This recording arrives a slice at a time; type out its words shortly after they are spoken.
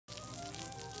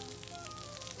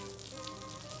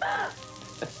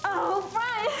Oh,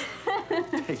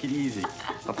 Brian! Take it easy.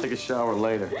 I'll take a shower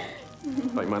later.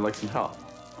 Thought you might like some help.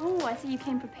 Oh, I see you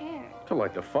came prepared. To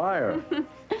light the fire.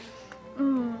 Do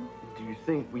you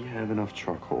think we have enough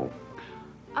charcoal?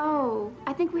 Oh,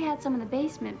 I think we had some in the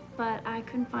basement, but I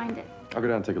couldn't find it. I'll go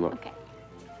down and take a look. Okay.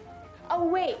 Oh,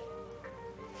 wait.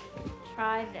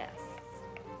 Try this.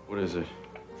 What is it?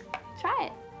 Try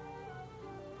it.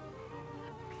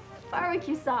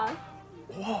 Barbecue sauce.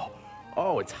 Whoa.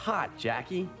 Oh, it's hot,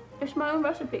 Jackie. It's my own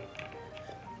recipe.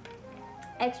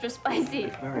 Extra spicy.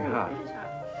 It's very hot. It is hot.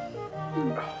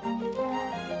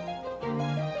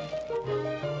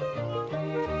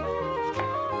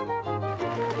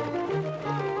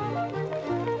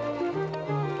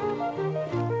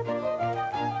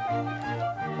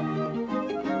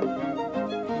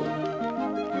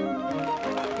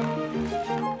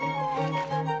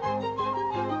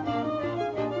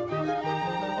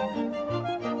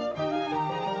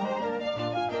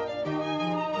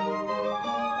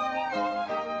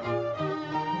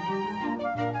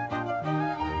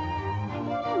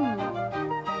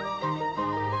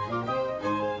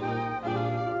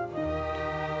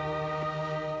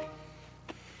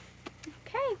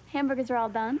 Hamburgers are all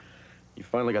done. You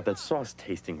finally got that sauce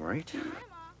tasting right. Grandma!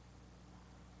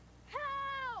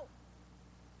 Help!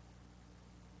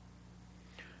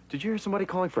 Did you hear somebody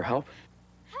calling for help?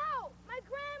 Help! My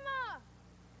grandma!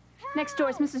 Help! Next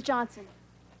door is Mrs. Johnson.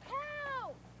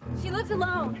 Help! She lives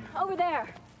alone, over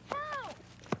there. Help!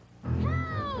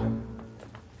 Help!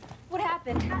 What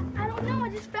happened? I don't know. I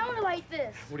just found her like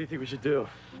this. What do you think we should do?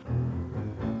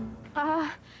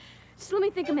 Just let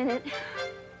me think a minute.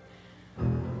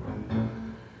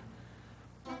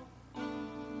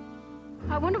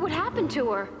 I wonder what happened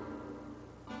to her.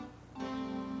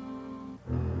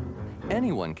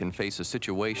 Anyone can face a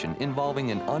situation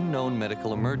involving an unknown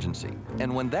medical emergency,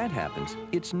 and when that happens,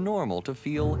 it's normal to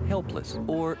feel helpless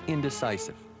or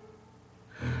indecisive.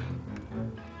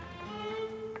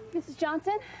 Mrs.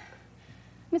 Johnson?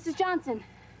 Mrs. Johnson?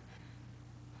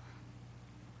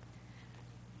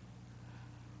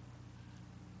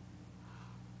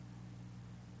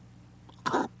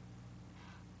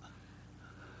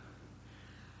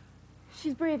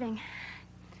 She's breathing.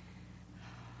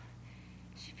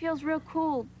 She feels real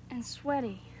cold and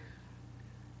sweaty.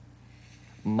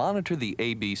 Monitor the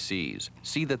ABCs.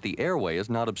 See that the airway is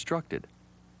not obstructed.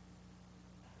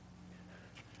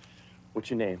 What's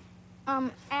your name?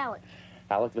 Alec.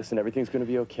 Alec, listen, everything's gonna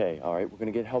be okay, all right? We're gonna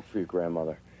get help for your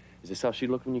grandmother. Is this how she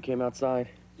looked when you came outside?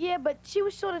 Yeah, but she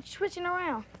was sort of twitching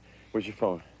around. Where's your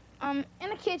phone? In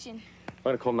the kitchen. I'm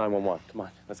gonna call 911. Come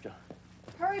on, let's go.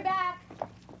 Hurry back.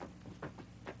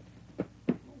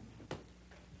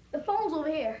 The phone's over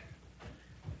here.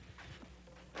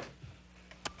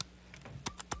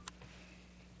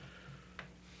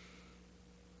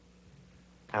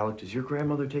 Alec, does your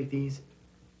grandmother take these?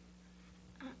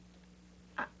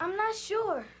 I'm not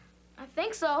sure. I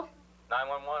think so.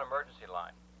 911 emergency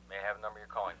line. May I have the number you're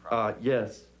calling from?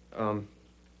 Yes.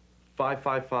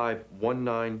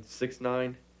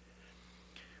 555-1969.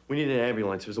 We need an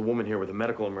ambulance. There's a woman here with a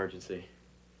medical emergency.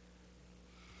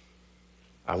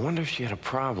 I wonder if she had a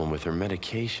problem with her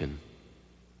medication.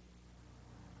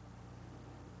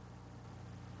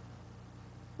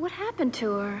 What happened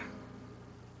to her?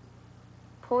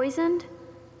 Poisoned?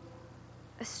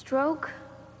 A stroke?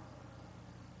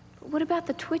 But what about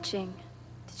the twitching?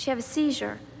 Did she have a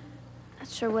seizure? Not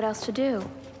sure what else to do.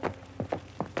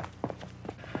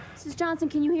 Mrs. Johnson,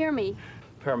 can you hear me?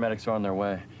 Paramedics are on their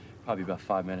way. Probably about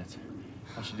 5 minutes.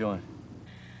 How's she doing?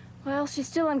 Well, she's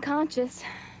still unconscious,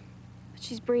 but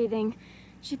she's breathing.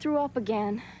 She threw up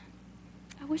again.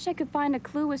 I wish I could find a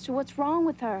clue as to what's wrong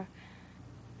with her.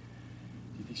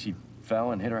 Do you think she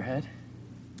fell and hit her head?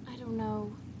 I don't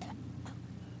know.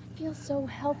 I feel so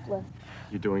helpless.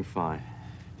 You're doing fine.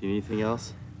 Do you need anything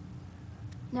else?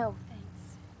 No,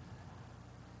 thanks.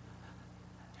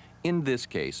 In this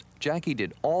case, Jackie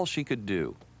did all she could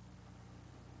do.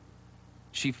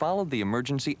 She followed the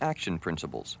emergency action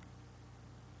principles.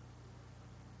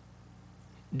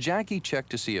 Jackie checked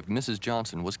to see if Mrs.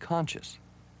 Johnson was conscious.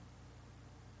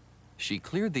 She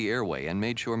cleared the airway and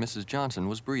made sure Mrs. Johnson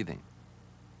was breathing.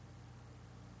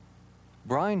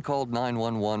 Brian called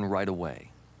 911 right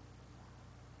away.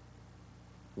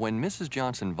 When Mrs.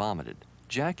 Johnson vomited,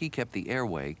 Jackie kept the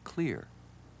airway clear.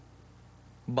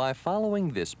 By following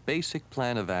this basic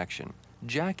plan of action,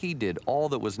 Jackie did all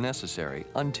that was necessary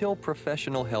until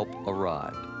professional help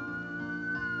arrived.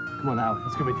 Come on, Alec.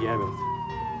 Let's go meet the ambulance.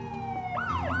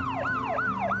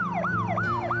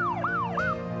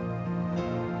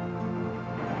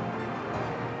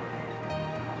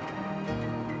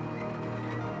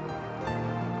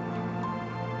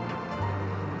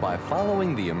 By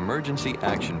following the emergency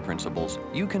action principles,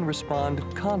 you can respond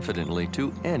confidently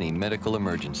to any medical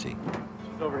emergency.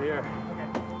 She's over here.